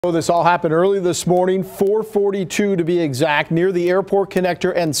This all happened early this morning, 4:42 to be exact, near the airport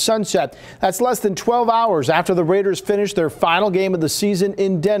connector and Sunset. That's less than 12 hours after the Raiders finished their final game of the season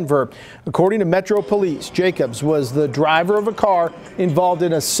in Denver. According to Metro Police, Jacobs was the driver of a car involved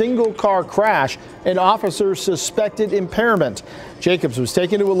in a single car crash, and officers suspected impairment. Jacobs was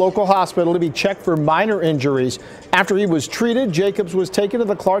taken to a local hospital to be checked for minor injuries. After he was treated, Jacobs was taken to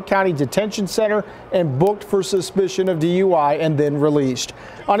the Clark County Detention Center and booked for suspicion of DUI and then released.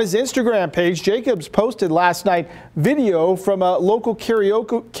 On his Instagram page, Jacobs posted last night video from a local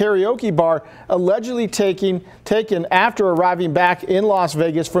karaoke bar allegedly taken after arriving back in Las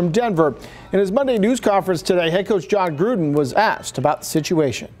Vegas from Denver. In his Monday news conference today, head coach John Gruden was asked about the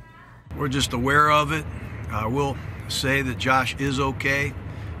situation. We're just aware of it. I will say that Josh is okay,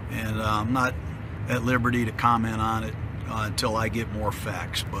 and I'm not at liberty to comment on it until I get more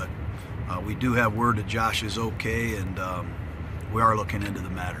facts. But we do have word that Josh is okay, and we are looking into the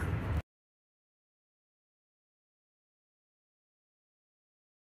matter.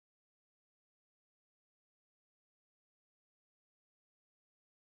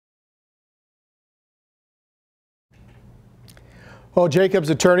 Well, Jacobs'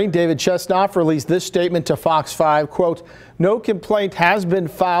 attorney, David Chesnoff, released this statement to Fox 5, quote, "No complaint has been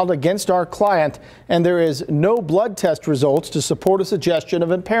filed against our client, and there is no blood test results to support a suggestion of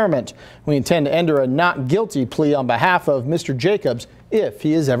impairment. We intend to enter a not guilty plea on behalf of Mr. Jacobs if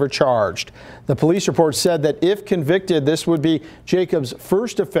he is ever charged." The police report said that if convicted, this would be Jacobs'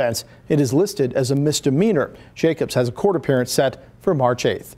 first offense. It is listed as a misdemeanor. Jacobs has a court appearance set for March 8th.